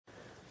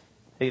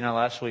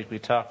Last week we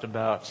talked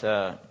about,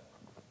 as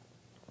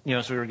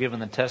we were given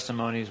the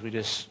testimonies, we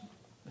just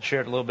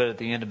shared a little bit at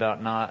the end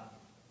about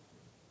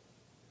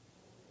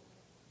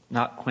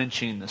not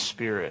quenching the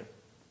Spirit.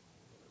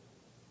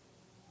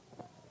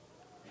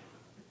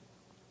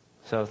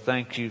 So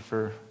thank you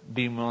for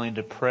being willing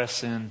to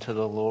press into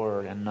the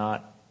Lord and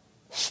not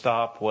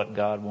stop what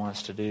God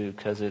wants to do,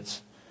 because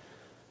it's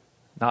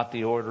not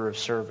the order of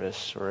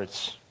service, or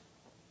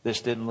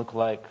this didn't look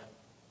like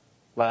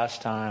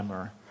last time,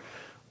 or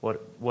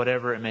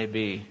whatever it may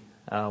be.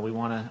 We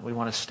want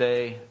to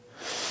stay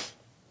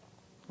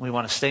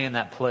in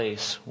that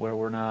place where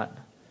we're not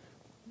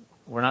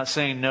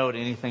saying no to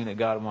anything that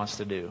God wants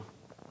to do.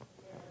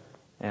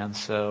 And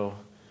so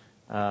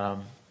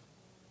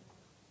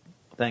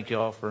thank you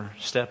all for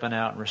stepping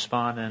out and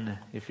responding.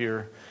 If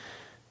you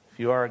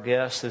are a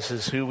guest, this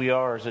is who we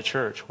are as a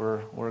church.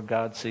 We're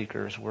God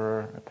seekers.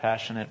 We're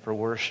passionate for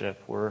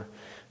worship. We're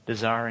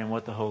desiring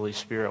what the Holy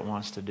Spirit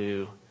wants to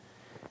do.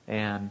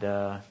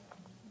 And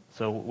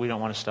so we don't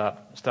want to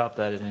stop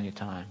that at any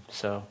time.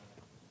 So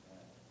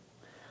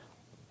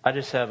I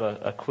just have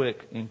a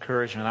quick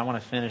encouragement. I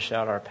want to finish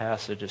out our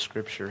passage of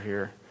Scripture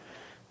here.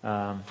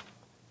 And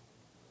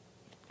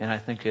I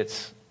think we're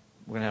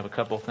going to have a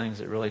couple things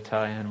that really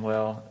tie in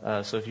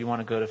well. So if you want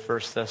to go to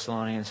 1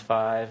 Thessalonians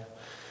 5,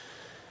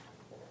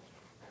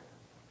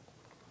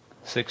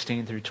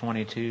 16 through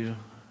 22.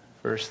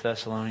 1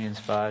 Thessalonians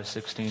 5,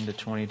 16 to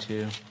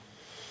 22.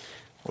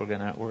 We're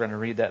gonna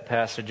read that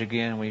passage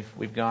again.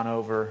 We've gone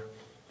over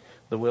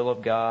the will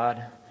of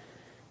God,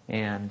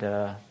 and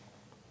the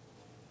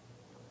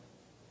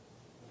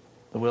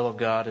will of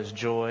God is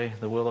joy.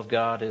 The will of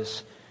God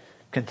is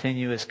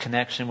continuous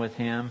connection with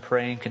Him,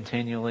 praying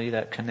continually,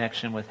 that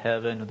connection with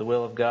heaven. The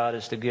will of God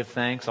is to give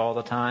thanks all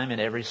the time in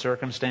every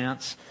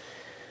circumstance.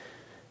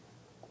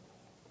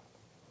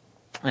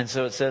 And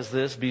so it says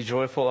this: be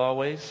joyful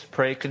always,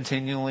 pray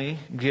continually,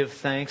 give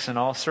thanks in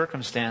all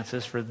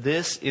circumstances, for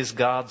this is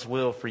God's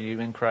will for you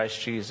in Christ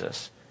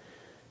Jesus.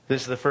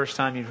 This is the first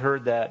time you've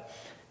heard that.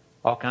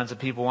 All kinds of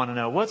people want to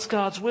know, what's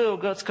God's will?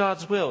 What's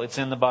God's will? It's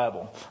in the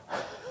Bible.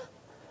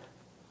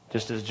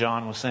 Just as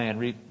John was saying,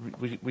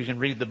 we can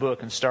read the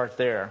book and start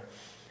there.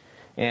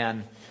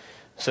 And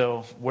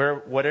so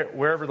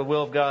wherever the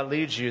will of God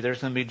leads you,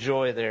 there's going to be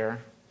joy there.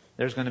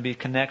 There's going to be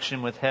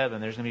connection with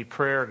heaven. There's going to be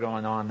prayer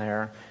going on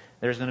there.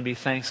 There's going to be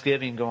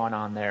thanksgiving going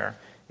on there.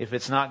 If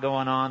it's not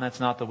going on,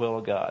 that's not the will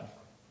of God.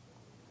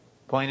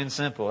 Plain and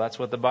simple. That's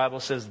what the Bible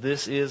says.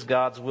 This is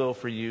God's will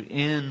for you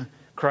in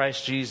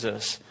Christ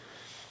Jesus.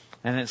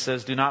 And it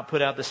says, do not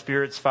put out the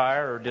Spirit's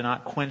fire, or do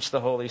not quench the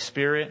Holy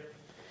Spirit.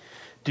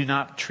 Do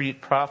not treat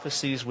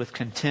prophecies with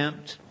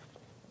contempt.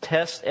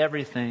 Test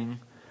everything.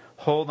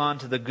 Hold on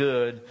to the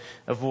good.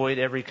 Avoid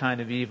every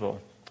kind of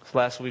evil.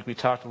 Last week we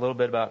talked a little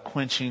bit about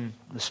quenching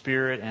the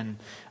Spirit and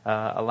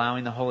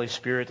allowing the Holy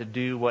Spirit to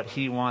do what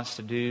He wants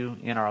to do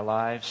in our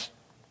lives.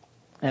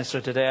 And so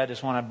today I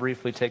just want to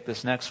briefly take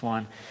this next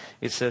one.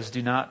 It says,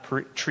 do not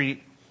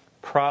treat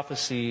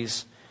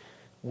prophecies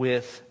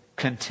with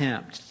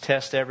contempt.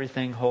 Test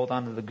everything, hold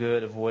on to the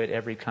good, avoid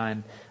every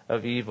kind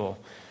of evil.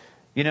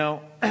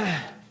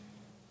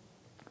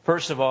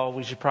 First of all,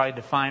 we should probably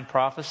define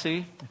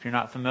prophecy. If you're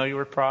not familiar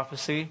with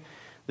prophecy,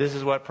 this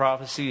is what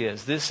prophecy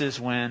is. This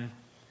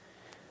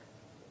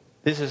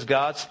is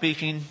God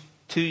speaking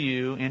to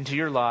you into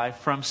your life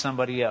from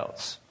somebody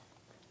else.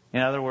 In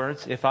other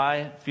words, if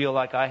I feel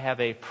like I have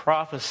a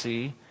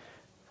prophecy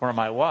for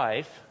my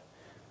wife,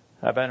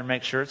 I better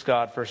make sure it's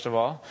God, first of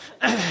all.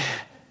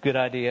 Good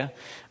idea.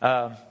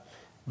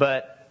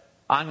 But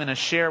I'm going to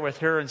share with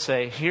her and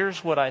say,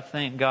 here's what I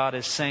think God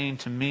is saying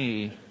to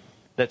me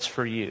that's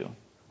for you,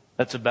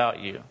 that's about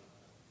you.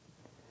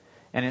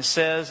 And it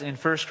says in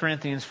 1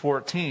 Corinthians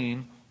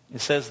 14, it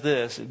says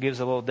this, it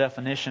gives a little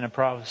definition of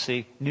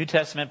prophecy. New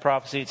Testament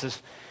prophecy, it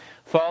says,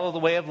 follow the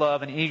way of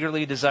love and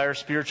eagerly desire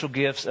spiritual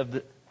gifts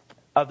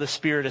of the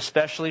Spirit,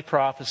 especially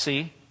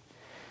prophecy.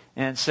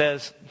 And it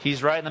says,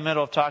 he's right in the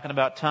middle of talking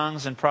about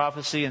tongues and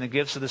prophecy and the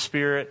gifts of the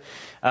Spirit.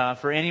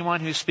 For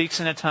anyone who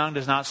speaks in a tongue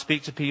does not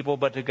speak to people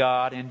but to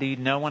God. Indeed,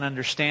 no one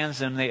understands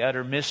them. They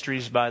utter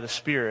mysteries by the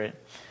Spirit.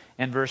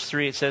 In verse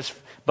 3 it says,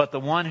 but the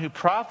one who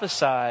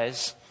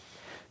prophesies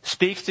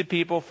speaks to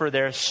people for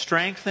their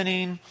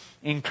strengthening,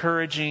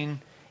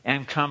 encouraging,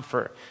 and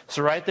comfort.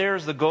 So right there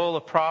is the goal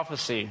of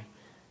prophecy.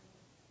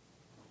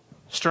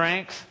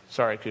 Strength.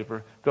 Sorry,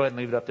 Cooper. Go ahead and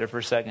leave it up there for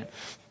a second.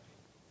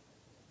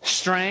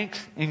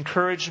 Strength,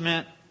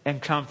 encouragement,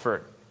 and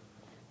comfort.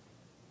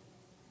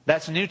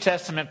 That's New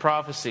Testament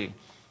prophecy.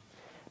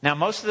 Now,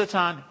 most of the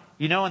time,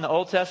 in the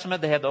Old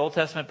Testament, they had the Old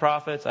Testament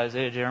prophets,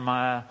 Isaiah,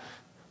 Jeremiah,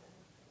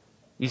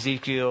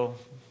 Ezekiel,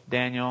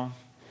 Daniel,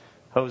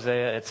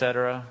 Hosea,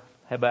 etc.,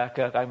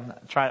 Habakkuk.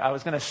 I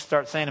was going to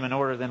start saying them in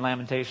order, then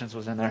Lamentations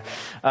was in there.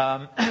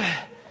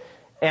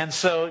 And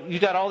so you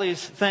got all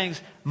these things.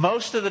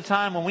 Most of the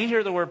time when we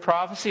hear the word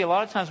prophecy, a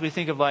lot of times we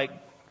think of like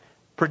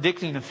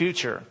predicting the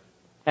future.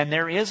 And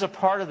there is a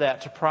part of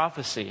that to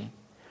prophecy.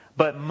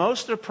 But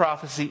most of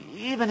prophecy,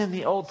 even in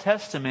the Old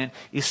Testament,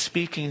 is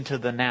speaking to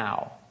the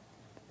now.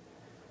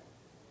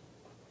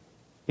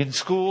 In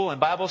school, in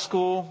Bible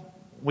school,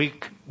 we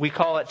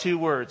call it two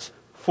words.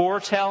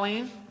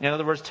 Foretelling, in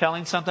other words,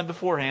 telling something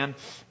beforehand,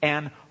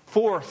 and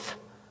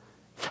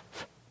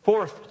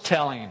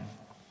forthtelling.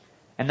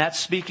 And that's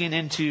speaking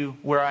into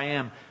where I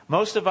am.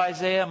 Most of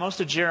Isaiah,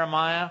 most of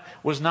Jeremiah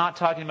was not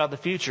talking about the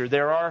future.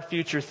 There are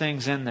future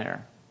things in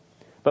there.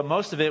 But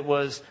most of it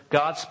was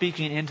God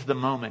speaking into the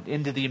moment,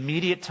 into the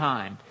immediate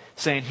time,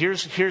 saying,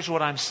 here's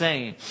what I'm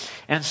saying.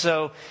 And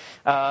so,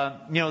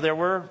 there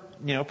were,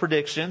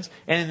 predictions.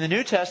 And in the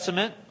New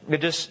Testament,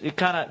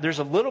 there's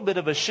a little bit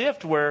of a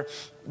shift where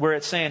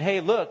it's saying,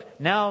 hey, look,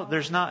 now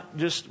there's not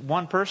just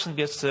one person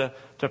gets to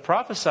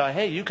prophesy.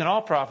 Hey, you can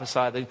all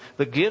prophesy.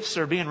 The gifts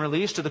are being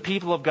released to the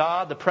people of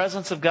God. The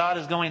presence of God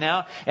is going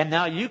out. And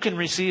now you can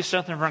receive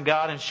something from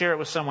God and share it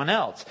with someone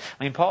else.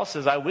 I mean, Paul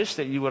says, I wish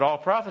that you would all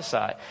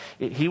prophesy.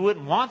 He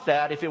wouldn't want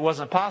that if it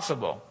wasn't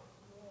possible.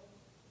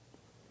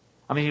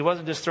 I mean, he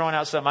wasn't just throwing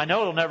out something. I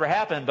know it'll never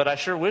happen, but I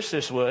sure wish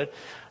this would.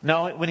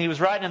 No, when he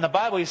was writing in the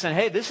Bible, he's saying,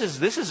 hey, this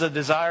is a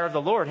desire of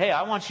the Lord. Hey,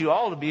 I want you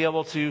all to be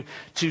able to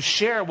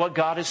share what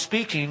God is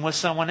speaking with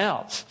someone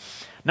else.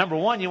 Number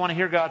one, you want to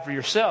hear God for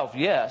yourself.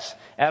 Yes,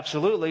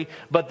 absolutely.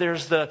 But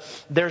there's the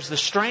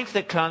strength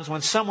that comes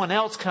when someone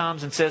else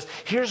comes and says,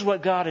 here's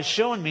what God is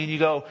showing me. And you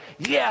go,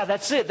 yeah,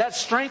 that's it. That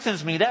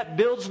strengthens me. That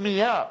builds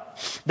me up.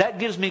 That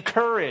gives me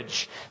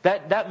courage.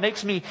 That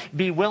makes me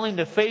be willing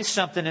to face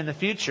something in the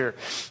future.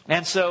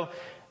 And so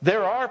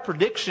there are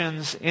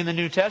predictions in the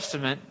New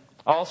Testament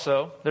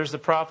also. There's the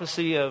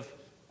prophecy of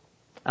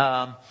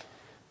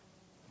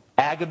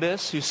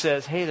Agabus, who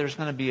says, hey, there's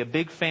going to be a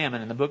big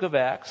famine in the book of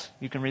Acts.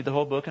 You can read the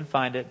whole book and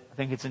find it. I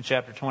think it's in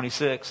chapter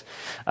 26,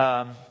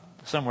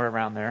 somewhere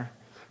around there.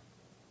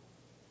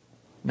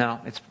 No,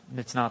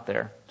 it's not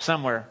there.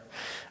 Somewhere.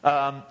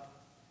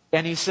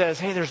 And he says,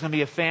 hey, there's going to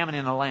be a famine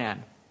in the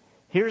land.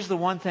 Here's the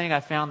one thing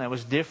I found that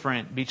was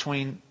different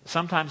between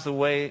sometimes the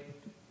way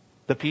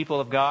the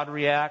people of God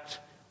react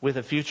with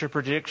a future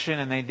prediction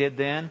and they did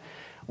then.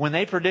 When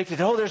they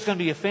predicted, oh, there's going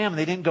to be a famine,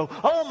 they didn't go,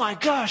 oh my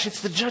gosh, it's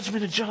the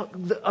judgment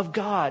of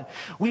God.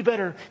 We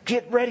better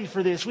get ready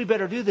for this. We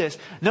better do this.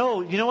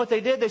 No, you know what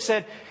they did? They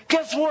said,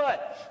 guess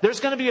what? There's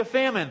going to be a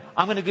famine.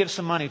 I'm going to give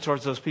some money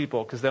towards those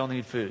people because they'll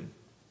need food.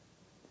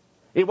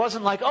 It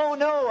wasn't like, oh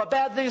no, a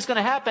bad thing's going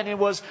to happen. It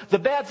was, the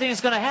bad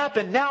thing's going to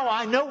happen. Now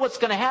I know what's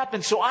going to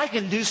happen, so I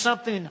can do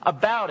something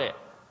about it.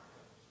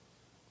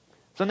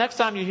 So next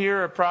time you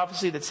hear a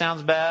prophecy that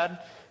sounds bad,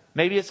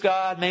 maybe it's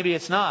God, maybe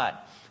it's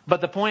not. But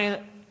the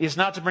point is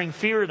not to bring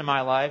fear into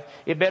my life.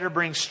 It better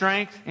bring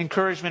strength,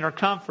 encouragement, or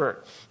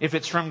comfort if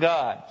it's from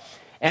God.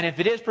 And if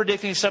it is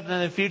predicting something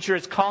in the future,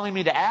 it's calling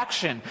me to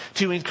action,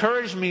 to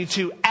encourage me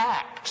to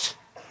act.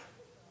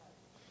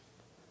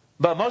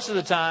 But most of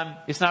the time,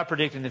 it's not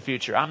predicting the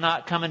future. I'm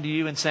not coming to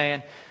you and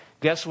saying,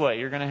 guess what?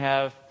 You're going to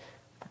have,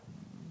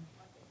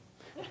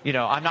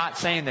 I'm not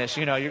saying this,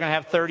 you're going to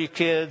have 30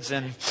 kids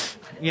and,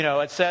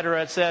 et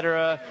cetera, et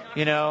cetera.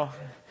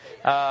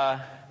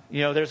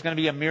 There's going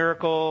to be a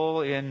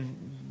miracle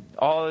in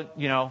all,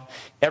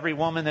 every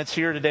woman that's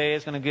here today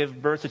is going to give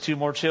birth to 2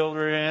 more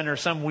children or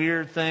some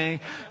weird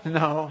thing.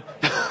 No.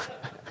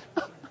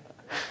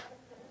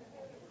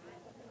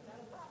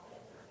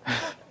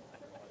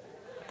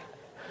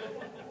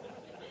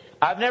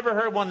 I've never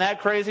heard one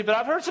that crazy, but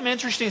I've heard some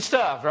interesting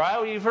stuff,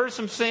 right? You've heard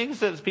some things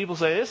that people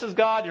say, this is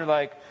God. You're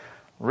like,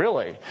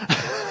 really?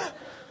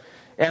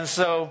 And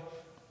so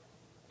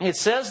it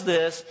says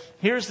this,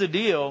 here's the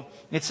deal.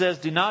 It says,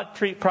 do not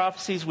treat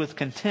prophecies with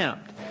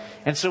contempt.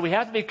 And so we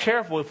have to be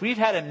careful. If we've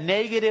had a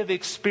negative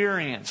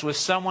experience with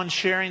someone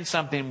sharing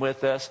something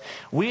with us,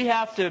 we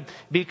have to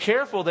be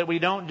careful that we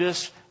don't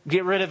just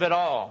get rid of it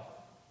all.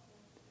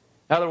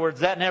 In other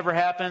words, that never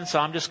happened, so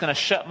I'm just going to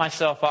shut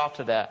myself off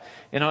to that.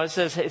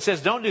 It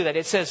says don't do that.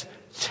 It says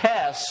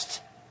test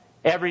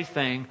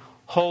everything,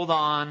 hold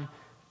on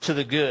to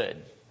the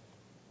good.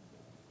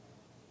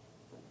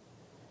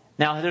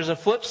 Now, there's a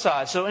flip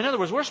side. So, in other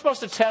words, we're supposed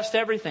to test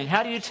everything.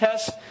 How do you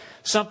test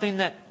something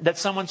that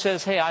someone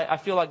says, hey, I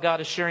feel like God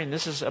is sharing,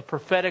 this is a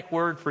prophetic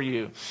word for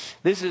you.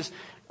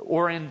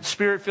 Or in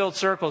spirit-filled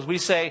circles, we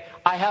say,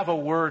 I have a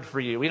word for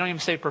you. We don't even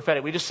say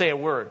prophetic. We just say a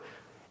word.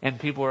 And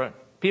people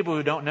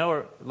who don't know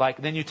are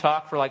like, then you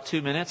talk for like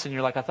 2 minutes and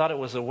you're like, I thought it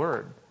was a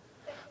word.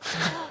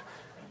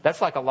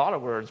 That's like a lot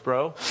of words,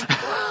 bro.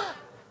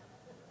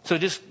 So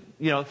just,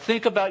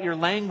 think about your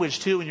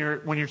language too.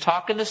 When you're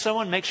talking to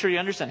someone, make sure you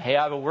understand, hey,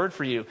 I have a word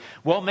for you.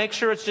 Well, make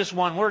sure it's just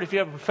one word. If you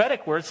have a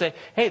prophetic word, say,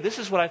 hey, this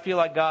is what I feel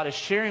like God is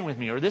sharing with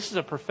me. Or this is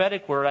a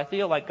prophetic word. I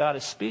feel like God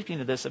is speaking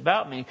to this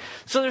about me.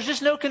 So there's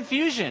just no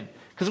confusion.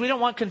 Because we don't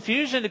want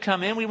confusion to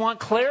come in. We want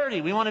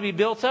clarity. We want to be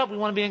built up. We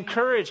want to be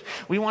encouraged.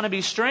 We want to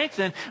be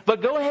strengthened.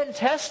 But go ahead and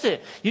test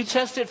it. You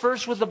test it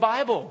first with the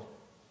Bible.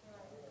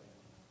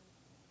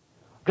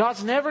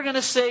 God's never going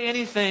to say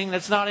anything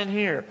that's not in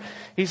here.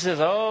 He says,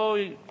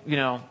 I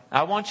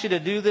want you to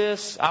do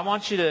this. I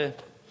want you to...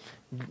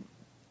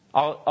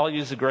 I'll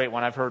use a great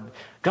one I've heard.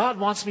 God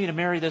wants me to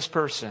marry this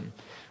person.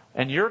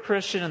 And you're a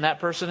Christian and that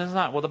person is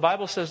not. Well, the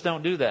Bible says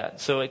don't do that.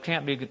 So it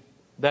can't be...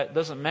 That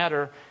doesn't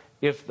matter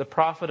if the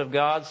prophet of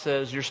God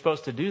says you're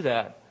supposed to do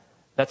that,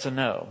 that's a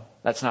no.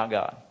 That's not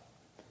God.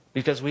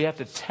 Because we have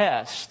to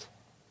test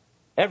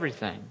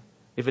everything.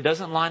 If it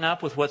doesn't line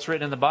up with what's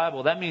written in the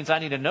Bible, that means I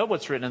need to know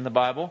what's written in the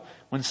Bible.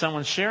 When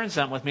someone's sharing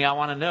something with me, I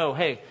want to know,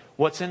 hey,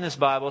 what's in this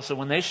Bible? So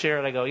when they share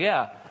it, I go,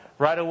 yeah.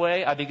 Right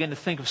away, I begin to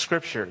think of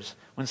scriptures.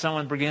 When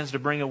someone begins to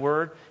bring a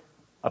word,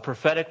 a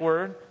prophetic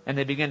word, and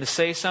they begin to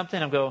say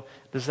something, I go,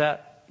 does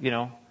that,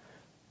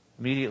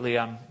 immediately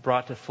I'm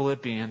brought to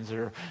Philippians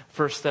or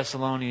 1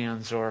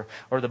 Thessalonians or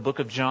the book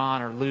of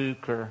John or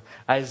Luke or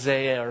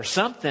Isaiah or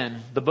something,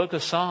 the book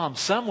of Psalms,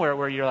 somewhere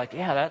where you're like,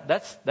 yeah,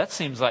 that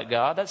seems like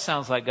God. That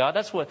sounds like God.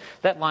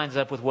 That lines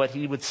up with what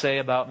He would say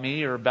about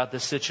me or about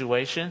this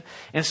situation.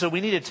 And so we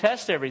need to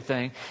test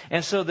everything.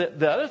 And so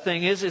the other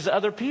thing is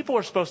other people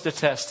are supposed to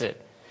test it.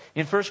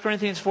 In 1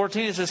 Corinthians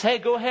 14, it says, hey,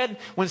 go ahead,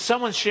 when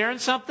someone's sharing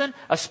something,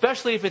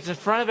 especially if it's in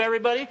front of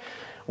everybody,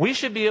 we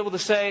should be able to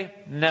say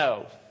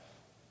no.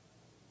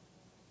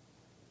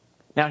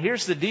 Now,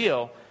 here's the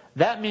deal.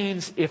 That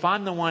means if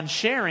I'm the one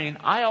sharing,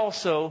 I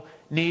also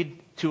need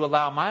to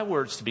allow my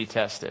words to be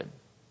tested.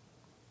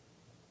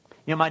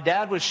 My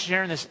dad was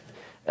sharing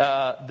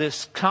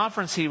this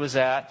conference he was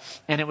at,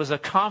 and it was a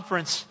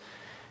conference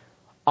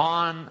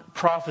on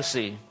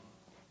prophecy.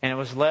 And it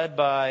was led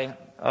by,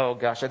 I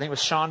think it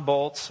was Sean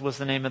Boltz was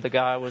the name of the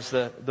guy, was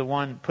the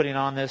one putting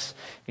on this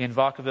in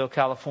Vacaville,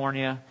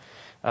 California.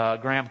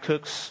 Graham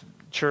Cook's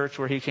church,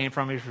 where he came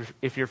from,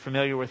 if you're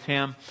familiar with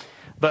him.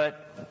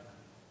 But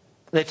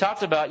they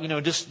talked about,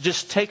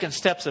 just taking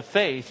steps of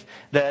faith,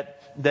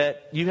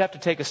 that you have to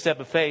take a step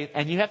of faith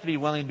and you have to be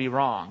willing to be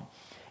wrong.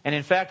 And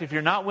in fact, if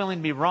you're not willing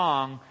to be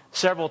wrong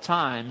several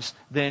times,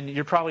 then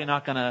you're probably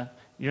not going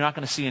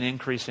to see an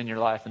increase in your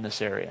life in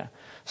this area.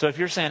 So if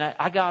you're saying,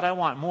 I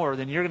want more,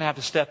 then you're going to have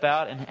to step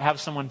out and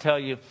have someone tell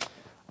you,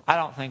 I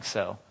don't think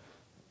so.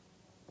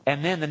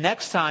 And then the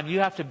next time you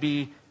have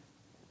to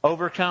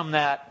overcome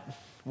that,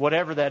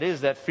 whatever that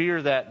is, that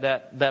fear,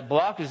 that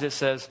blockage that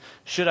says,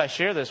 should I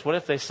share this? What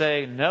if they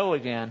say no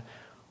again?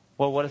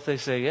 Well, what if they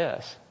say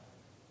yes?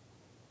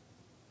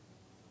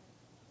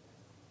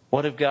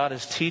 What if God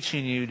is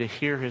teaching you to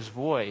hear His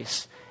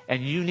voice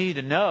and you need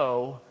to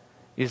know,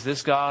 is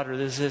this God or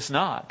is this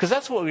not? Because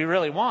that's what we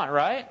really want,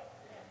 right?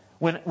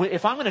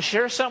 If I'm going to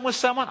share something with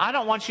someone, I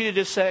don't want you to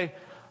just say,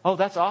 oh,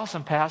 that's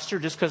awesome, Pastor,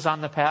 just because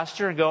I'm the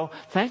pastor, and go,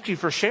 thank you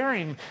for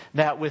sharing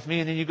that with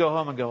me. And then you go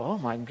home and go, oh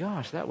my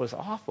gosh, that was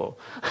awful.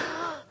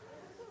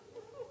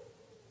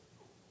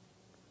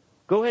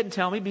 Go ahead and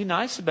tell me. Be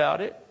nice about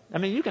it. I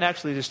mean, you can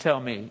actually just tell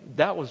me,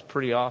 that was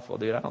pretty awful,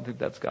 dude. I don't think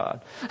that's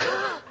God.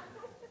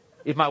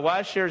 If my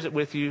wife shares it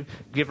with you,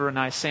 give her a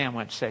nice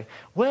sandwich. Say,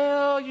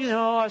 well,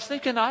 I was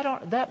thinking,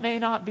 that may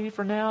not be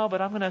for now, but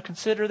I'm going to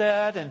consider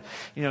that.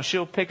 And,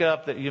 she'll pick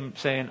up that you're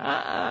saying,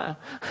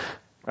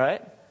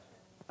 right?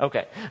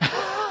 Okay.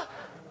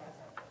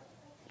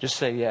 Just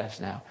say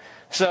yes now.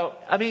 So,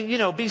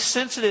 be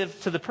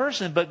sensitive to the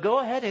person, but go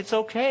ahead. It's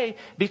okay,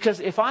 because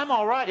if I'm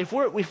all right, if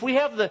we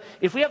have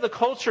the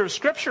culture of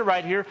Scripture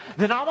right here,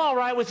 then I'm all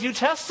right with you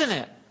testing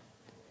it.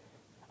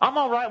 I'm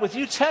all right with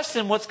you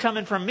testing what's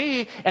coming from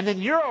me, and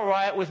then you're all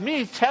right with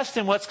me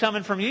testing what's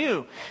coming from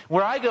you.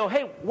 Where I go,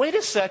 hey, wait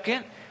a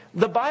second.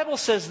 The Bible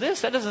says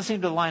this. That doesn't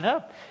seem to line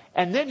up.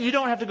 And then you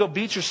don't have to go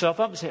beat yourself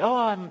up and say,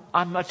 oh,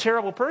 I'm a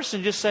terrible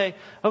person. Just say,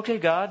 okay,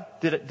 God,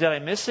 did I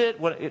miss it?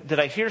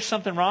 Did I hear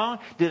something wrong?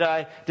 Did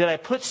I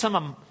put some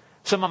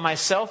of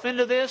myself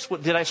into this?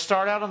 Did I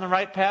start out on the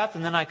right path?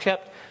 And then I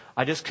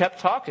just kept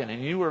talking,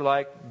 and you were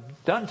like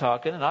done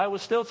talking, and I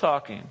was still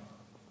talking.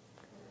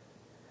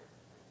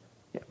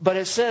 But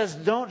it says,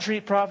 don't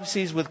treat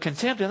prophecies with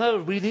contempt. In other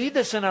words, we need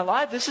this in our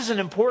life. This is an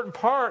important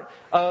part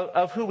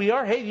of who we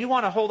are. Hey, you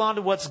want to hold on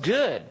to what's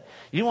good.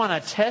 You want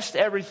to test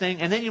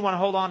everything, and then you want to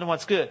hold on to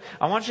what's good.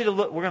 I want you to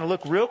look. We're going to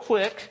look real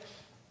quick.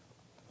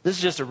 This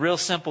is just a real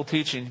simple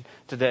teaching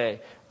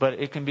today, but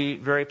it can be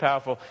very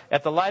powerful.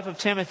 At the life of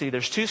Timothy,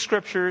 there's 2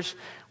 scriptures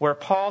where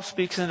Paul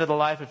speaks into the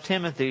life of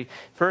Timothy.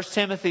 1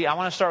 Timothy, I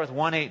want to start with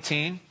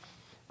 1:18.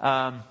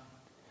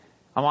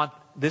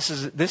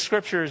 This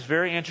scripture is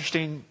very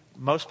interesting.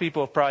 Most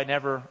people have probably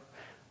never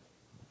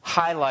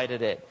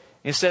highlighted it.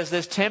 It says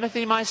this,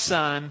 Timothy, my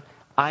son,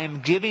 I am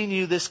giving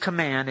you this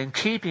command in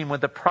keeping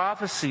with the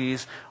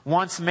prophecies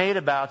once made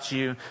about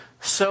you,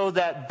 so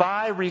that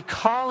by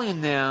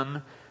recalling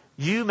them,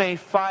 you may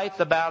fight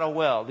the battle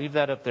well. Leave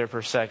that up there for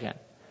a second.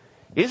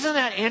 Isn't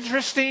that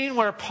interesting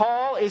where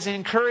Paul is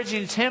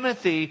encouraging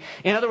Timothy?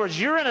 In other words,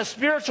 you're in a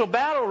spiritual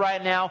battle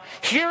right now.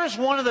 Here's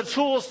one of the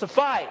tools to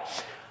fight.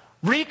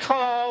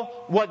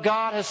 Recall what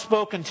God has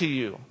spoken to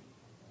you.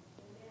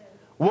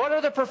 What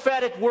are the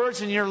prophetic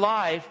words in your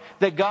life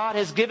that God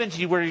has given to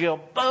you where you go,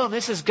 boom,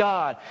 this is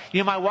God?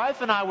 My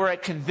wife and I were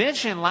at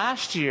convention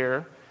last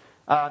year,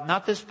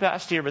 not this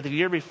past year, but the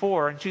year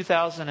before, in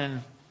 2000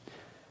 and,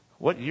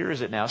 what year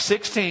is it now?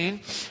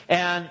 16.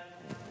 And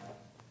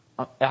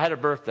I had a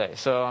birthday,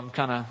 so I'm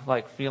kind of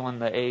like feeling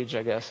the age,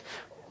 I guess.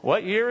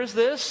 What year is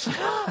this?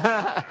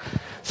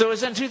 So it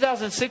was in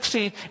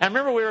 2016. I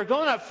remember we were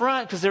going up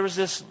front because there was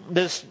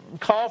this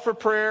call for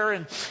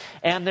prayer,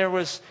 and there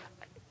was,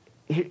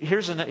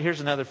 here's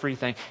another free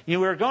thing. We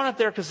were going up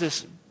there because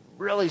this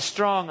really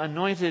strong,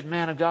 anointed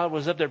man of God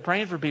was up there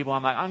praying for people.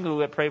 I'm like, I'm going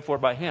to get prayed for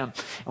by him.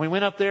 And we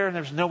went up there, and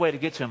there's no way to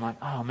get to him. I'm like,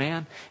 oh,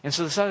 man. And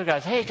so this other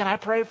guy's, hey, can I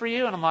pray for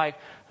you? And I'm like,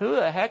 who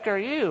the heck are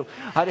you?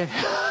 I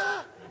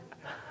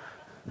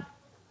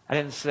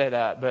didn't say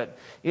that. But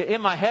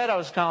in my head, I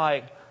was kind of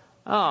like,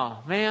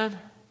 oh, man.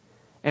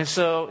 And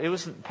so it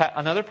was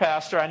another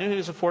pastor. I knew he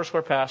was a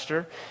Foursquare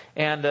pastor.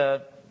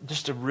 And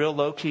just a real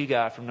low-key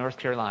guy from North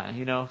Carolina,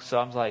 So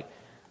I was like,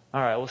 all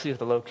right, we'll see if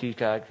the low-key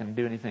guy can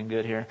do anything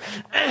good here.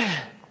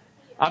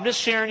 I'm just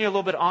sharing you a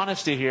little bit of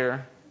honesty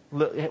here.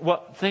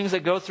 What things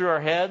that go through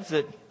our heads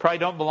that probably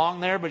don't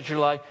belong there, but you're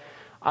like,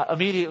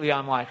 immediately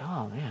I'm like,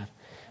 oh man,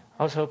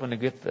 I was hoping to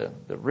get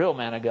the real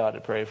man of God to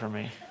pray for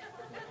me.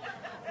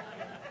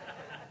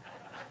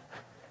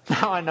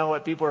 Now I know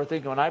what people are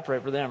thinking when I pray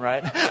for them,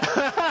 right?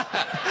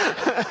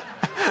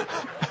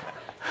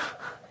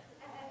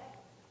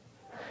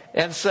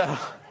 And so,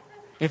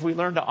 if we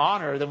learn to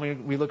honor, then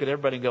we look at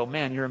everybody and go,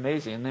 man, you're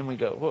amazing. And then we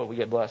go, whoa, we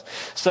get blessed.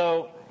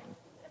 So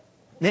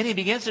then he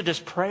begins to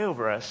just pray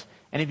over us.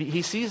 And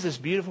he sees this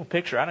beautiful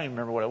picture. I don't even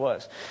remember what it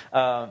was.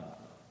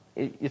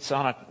 It's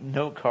on a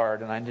note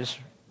card.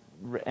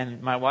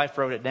 And my wife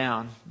wrote it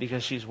down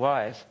because she's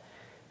wise.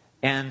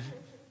 And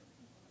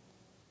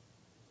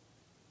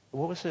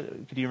what was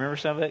it? Could you remember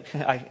some of it?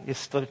 It's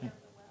still...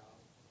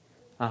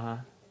 Uh-huh.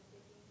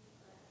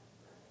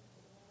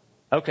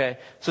 Okay,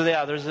 so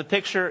yeah, there's a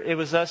picture. It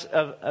was us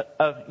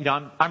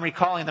I'm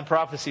recalling the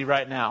prophecy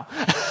right now.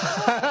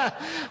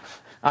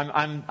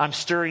 I'm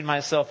stirring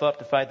myself up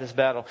to fight this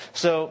battle.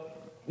 So,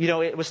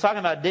 it was talking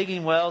about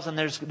digging wells, and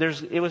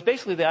it was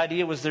basically the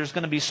idea was there's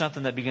going to be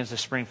something that begins to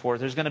spring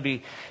forth. There's going to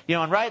be,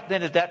 and right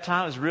then at that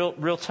time it was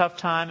real tough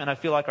time, and I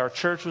feel like our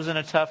church was in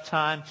a tough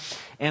time.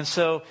 And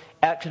so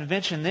at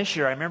convention this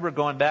year, I remember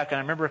going back, and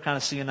I remember kind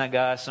of seeing that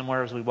guy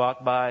somewhere as we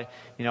walked by,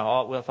 with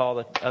all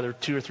the other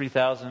 2,000 or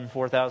 3,000,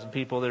 4,000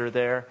 people that are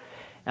there.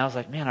 And I was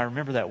like, man, I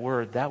remember that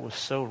word. That was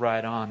so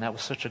right on. That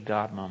was such a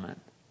God moment.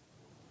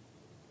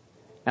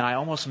 And I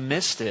almost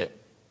missed it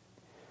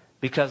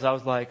because I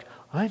was like,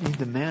 I need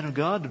the man of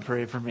God to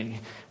pray for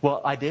me.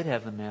 Well, I did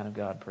have the man of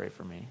God pray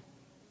for me.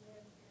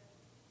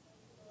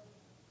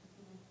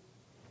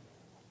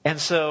 And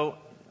so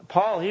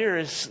Paul here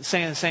is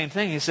saying the same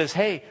thing. He says,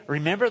 hey,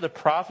 remember the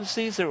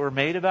prophecies that were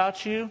made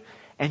about you?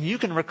 And you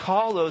can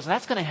recall those, and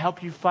that's going to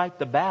help you fight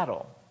the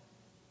battle.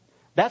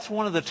 That's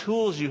one of the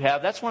tools you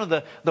have. That's one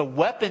of the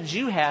weapons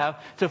you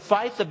have to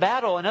fight the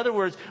battle. In other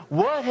words,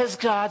 what has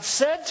God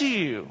said to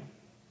you?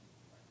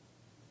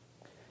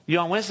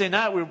 On Wednesday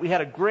night, we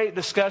had a great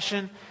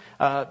discussion.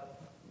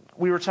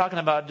 We talked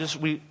about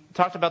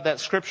that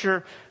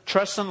scripture,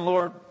 trust in the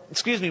Lord,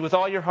 with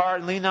all your heart,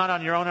 and lean not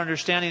on your own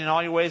understanding, in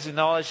all your ways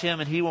acknowledge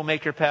Him, and He will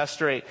make your path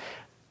straight.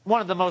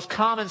 One of the most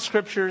common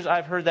scriptures.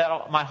 I've heard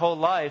that my whole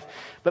life.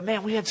 But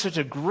man, we had such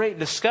a great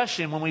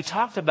discussion when we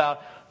talked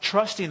about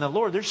trusting the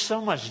Lord. There's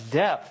so much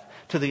depth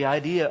to the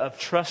idea of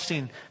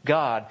trusting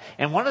God.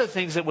 And one of the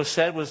things that was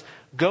said was,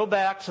 go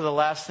back to the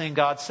last thing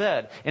God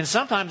said. And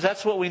sometimes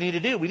that's what we need to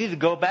do. We need to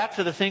go back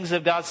to the things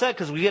that God said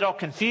because we get all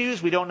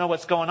confused. We don't know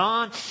what's going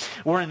on.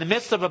 We're in the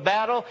midst of a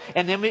battle.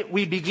 And then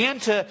we begin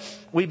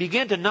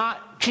to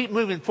not keep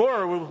moving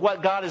forward with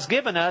what God has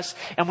given us.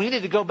 And we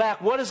need to go back.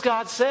 What has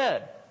God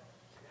said?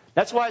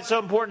 That's why it's so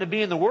important to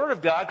be in the Word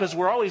of God, because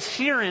we're always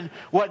hearing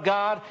what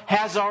God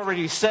has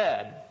already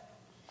said.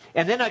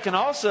 And then I can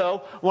also,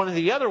 one of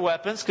the other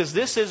weapons, because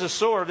this is a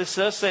sword, this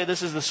does say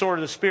this is the sword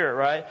of the Spirit,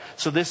 right?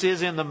 So this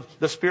is in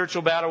the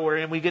spiritual battle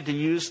wherein we get to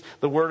use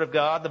the Word of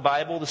God, the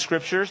Bible, the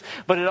Scriptures.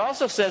 But it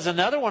also says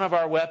another one of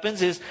our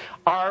weapons is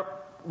our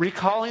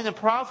recalling the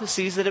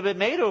prophecies that have been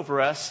made over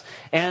us,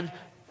 and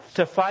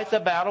to fight the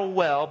battle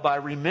well by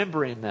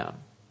remembering them.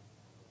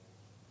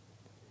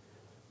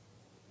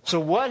 So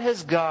what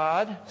has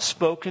God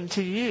spoken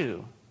to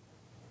you?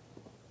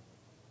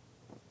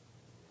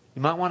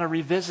 You might want to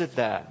revisit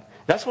that.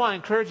 That's why I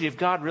encourage you, if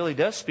God really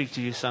does speak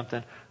to you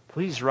something,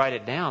 please write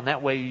it down.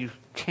 That way you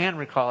can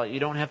recall it.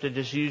 You don't have to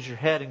just use your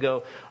head and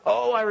go,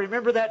 oh, I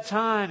remember that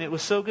time. It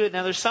was so good.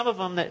 Now, there's some of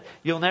them that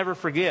you'll never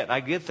forget.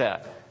 I get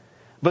that.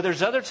 But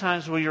there's other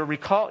times where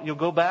you'll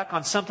go back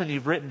on something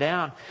you've written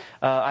down.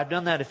 I've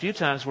done that a few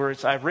times where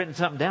I've written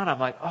something down. I'm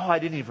like, oh, I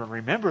didn't even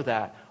remember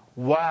that.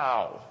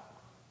 Wow.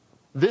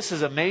 This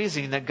is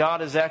amazing that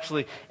God is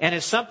actually, and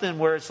it's something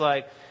where it's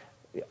like,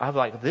 I'm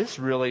like, this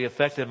really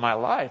affected my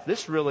life.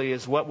 This really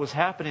is what was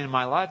happening in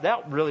my life.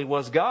 That really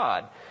was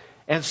God.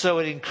 And so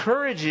it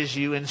encourages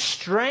you and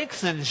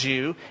strengthens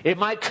you. It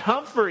might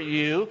comfort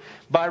you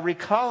by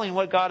recalling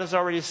what God has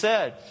already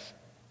said.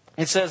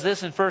 It says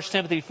this in 1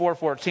 Timothy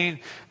 4:14,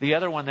 the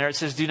other one there. It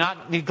says, do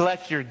not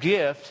neglect your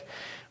gift,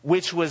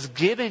 which was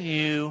given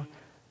you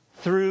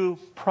through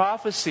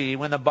prophecy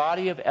when the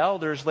body of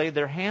elders laid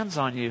their hands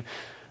on you.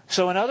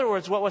 So in other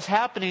words, what was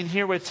happening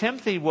here with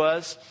Timothy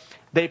was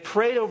They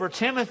prayed over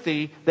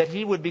Timothy that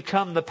he would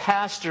become the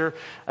pastor,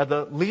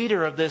 the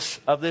leader of this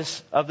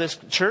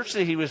church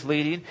that he was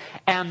leading.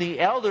 And the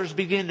elders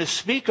began to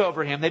speak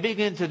over him. They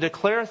began to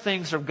declare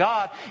things of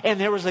God. And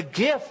there was a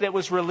gift that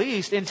was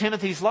released in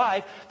Timothy's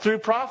life through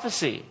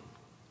prophecy.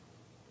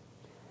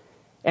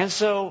 And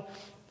so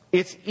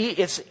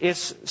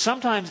it's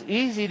sometimes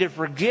easy to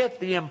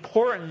forget the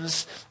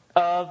importance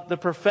of the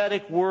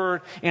prophetic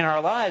word in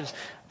our lives.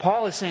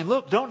 Paul is saying,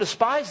 look, don't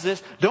despise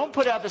this. Don't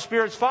put out the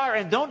Spirit's fire,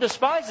 and don't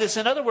despise this.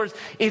 In other words,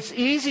 it's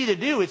easy to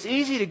do. It's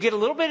easy to get a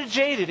little bit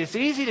jaded. It's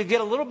easy to get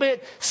a little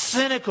bit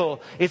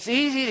cynical. It's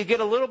easy to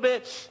get a little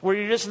bit where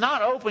you're just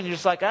not open. You're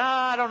just like,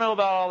 I don't know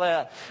about all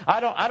that.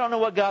 I don't know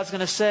what God's going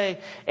to say.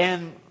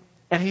 And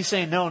he's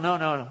saying, no.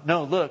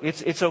 Look,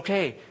 it's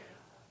okay.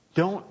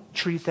 Don't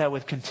treat that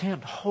with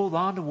contempt. Hold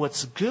on to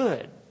what's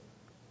good.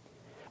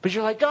 But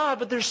you're like, God,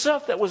 but there's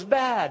stuff that was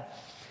bad.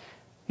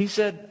 He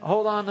said,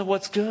 hold on to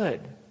what's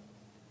good.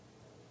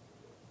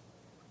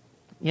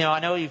 You know,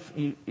 I know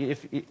you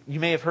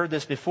may have heard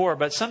this before,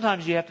 but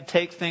sometimes you have to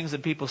take things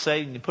that people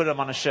say and you put them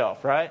on a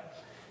shelf, right?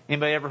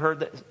 Anybody ever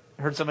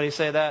heard somebody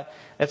say that?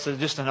 That's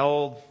just an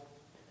old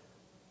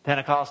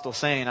Pentecostal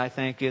saying, I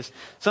think, is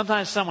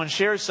sometimes someone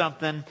shares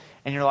something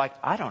and you're like,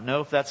 I don't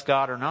know if that's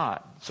God or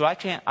not. So I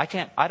test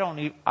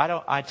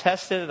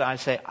it and I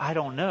say, I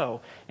don't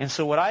know. And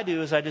so what I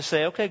do is I just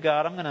say, okay,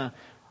 God, I'm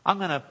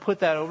going to put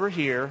that over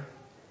here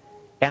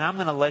and I'm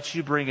going to let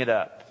you bring it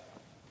up.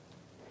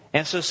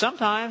 And so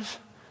sometimes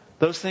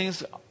those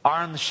things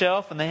are on the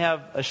shelf and they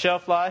have a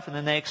shelf life and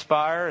then they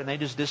expire and they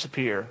just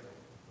disappear.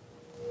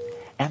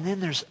 And then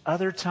there's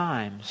other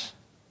times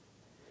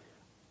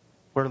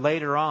where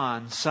later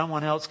on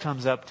someone else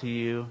comes up to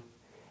you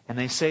and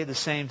they say the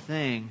same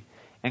thing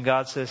and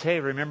God says,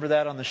 hey, remember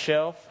that on the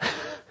shelf?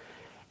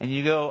 And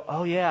you go,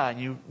 oh yeah, and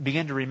you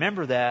begin to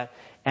remember that.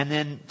 And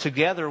then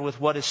together with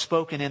what is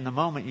spoken in the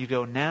moment, you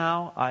go,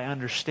 now I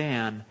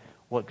understand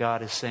what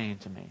God is saying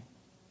to me.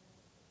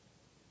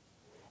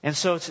 And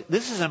so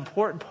this is an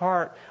important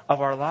part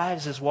of our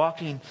lives as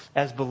walking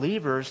as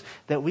believers,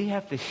 that we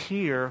have to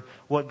hear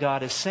what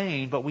God is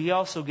saying, but we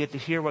also get to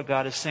hear what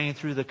God is saying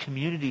through the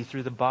community,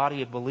 through the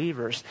body of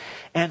believers.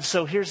 And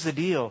so here's the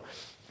deal.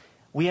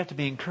 We have to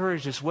be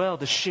encouraged as well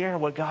to share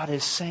what God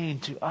is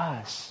saying to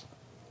us.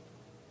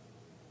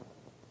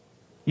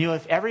 You know,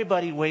 if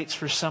everybody waits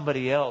for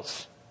somebody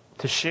else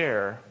to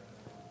share,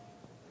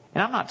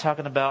 and I'm not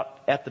talking about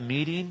at the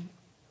meeting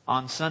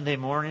on Sunday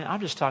morning, I'm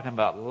just talking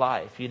about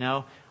life, you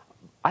know.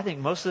 I think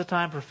most of the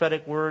time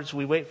prophetic words,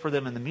 we wait for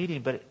them in the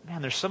meeting, but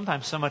man, they're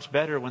sometimes so much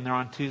better when they're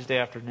on Tuesday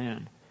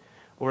afternoon.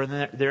 Or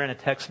they're in a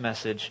text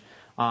message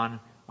on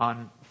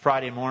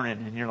Friday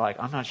morning, and you're like,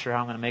 I'm not sure how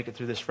I'm going to make it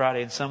through this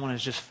Friday. And someone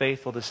is just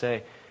faithful to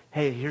say,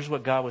 hey, here's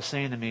what God was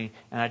saying to me,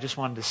 and I just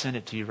wanted to send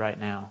it to you right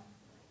now.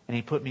 And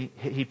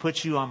He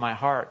puts you on my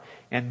heart,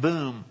 and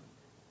boom,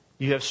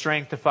 you have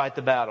strength to fight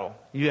the battle.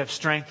 You have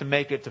strength to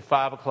make it to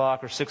 5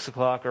 o'clock or 6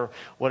 o'clock or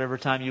whatever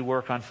time you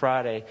work on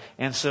Friday.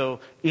 And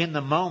so in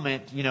the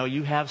moment, you know,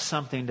 you have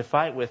something to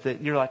fight with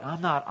it. You're like, I'm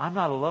not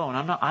alone.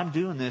 I'm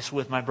doing this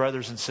with my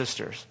brothers and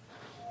sisters.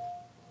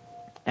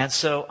 And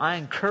so I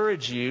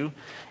encourage you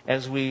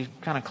as we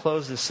kind of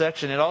close this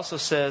section. It also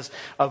says,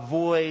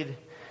 avoid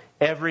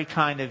every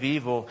kind of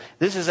evil.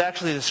 This is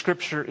actually the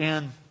scripture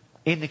in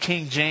the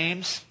King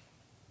James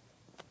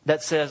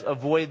that says,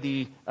 avoid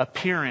the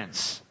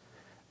appearance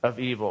of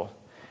evil.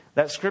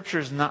 That scripture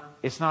is not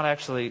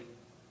actually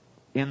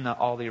in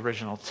all the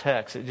original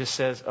text. It just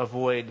says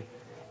avoid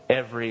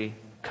every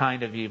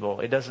kind of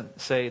evil. It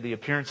doesn't say the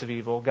appearance of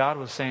evil. God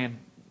was saying,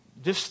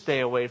 just stay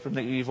away from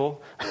the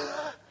evil.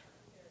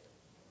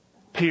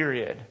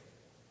 Period.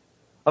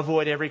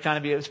 Avoid every kind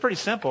of evil. It's pretty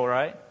simple,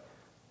 right?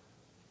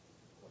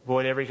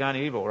 Avoid every kind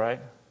of evil, right?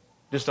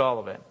 Just all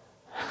of it.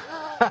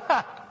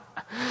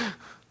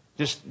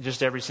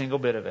 just every single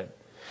bit of it.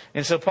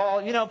 And so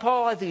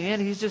Paul at the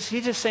end, he's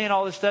just saying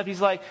all this stuff.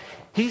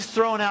 He's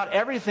throwing out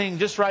everything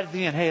just right at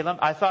the end. Hey,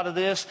 I thought of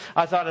this.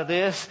 I thought of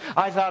this.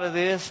 I thought of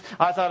this.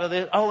 I thought of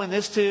this. Oh, and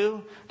this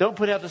too. Don't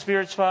put out the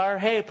Spirit's fire.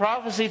 Hey,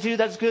 prophecy too.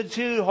 That's good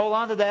too. Hold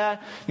on to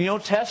that. You know,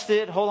 test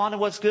it. Hold on to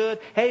what's good.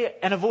 Hey,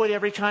 and avoid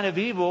every kind of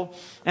evil.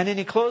 And then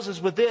he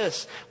closes with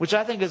this, which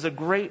I think is a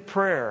great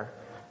prayer.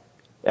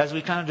 As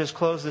we kind of just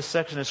close this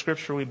section of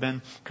Scripture we've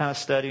been kind of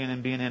studying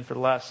and being in for the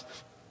last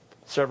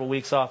several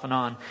weeks off and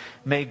on.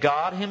 May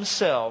God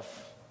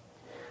Himself,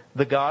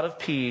 the God of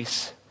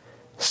peace,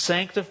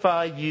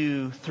 sanctify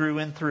you through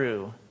and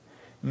through.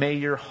 May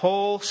your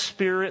whole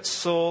spirit,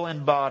 soul,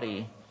 and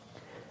body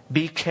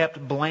be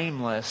kept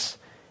blameless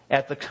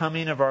at the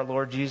coming of our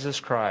Lord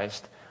Jesus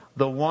Christ.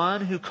 The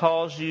one who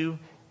calls you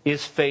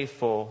is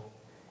faithful,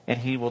 and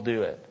He will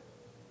do it.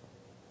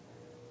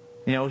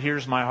 You know,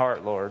 here's my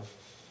heart, Lord.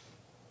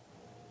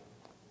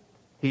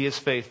 He is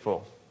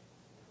faithful.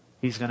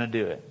 He's going to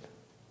do it.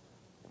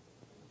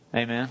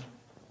 Amen.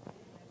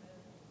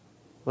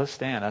 Let's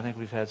stand. I think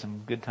we've had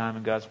some good time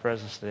in God's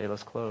presence today.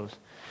 Let's close.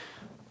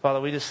 Father,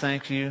 we just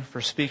thank you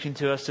for speaking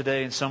to us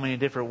today in so many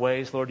different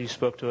ways. Lord, you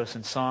spoke to us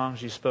in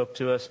songs. You spoke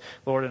to us,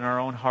 Lord, in our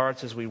own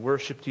hearts as we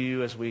worshiped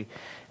you, as we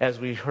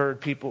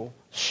heard people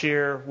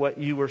share what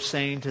you were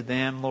saying to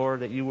them,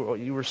 Lord, that you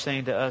were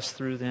saying to us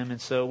through them. And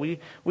so we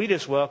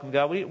just welcome,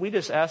 God. We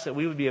just ask that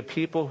we would be a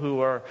people who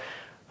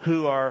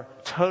are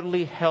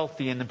totally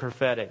healthy in the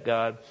prophetic,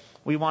 God.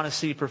 We want to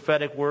see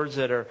prophetic words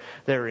that are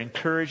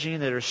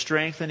encouraging, that are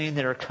strengthening,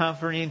 that are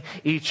comforting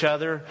each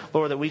other.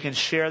 Lord, that we can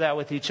share that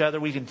with each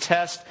other. We can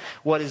test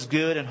what is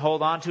good and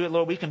hold on to it.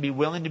 Lord, we can be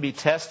willing to be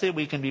tested.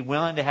 We can be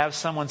willing to have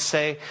someone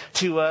say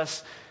to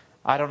us,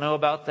 I don't know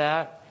about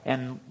that.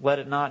 And let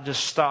it not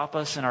just stop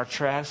us in our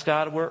tracks,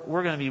 God.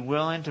 We're going to be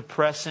willing to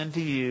press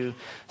into you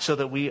so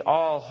that we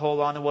all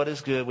hold on to what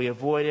is good. We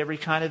avoid every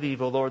kind of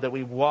evil, Lord, that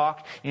we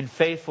walk in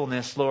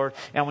faithfulness, Lord.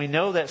 And we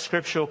know that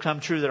Scripture will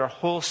come true, that our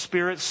whole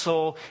spirit,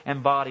 soul,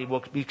 and body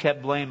will be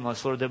kept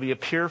blameless, Lord. There'll be a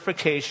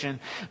purification.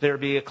 There'll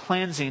be a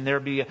cleansing.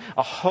 There'll be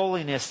a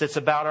holiness that's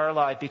about our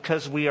life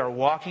because we are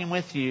walking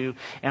with you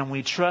and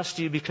we trust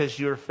you because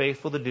you are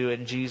faithful to do it.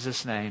 In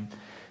Jesus' name,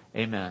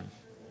 amen.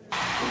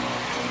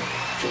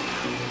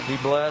 Be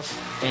blessed,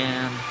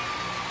 and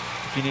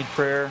if you need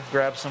prayer,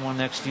 grab someone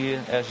next to you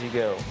as you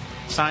go.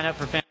 Sign up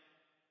for family.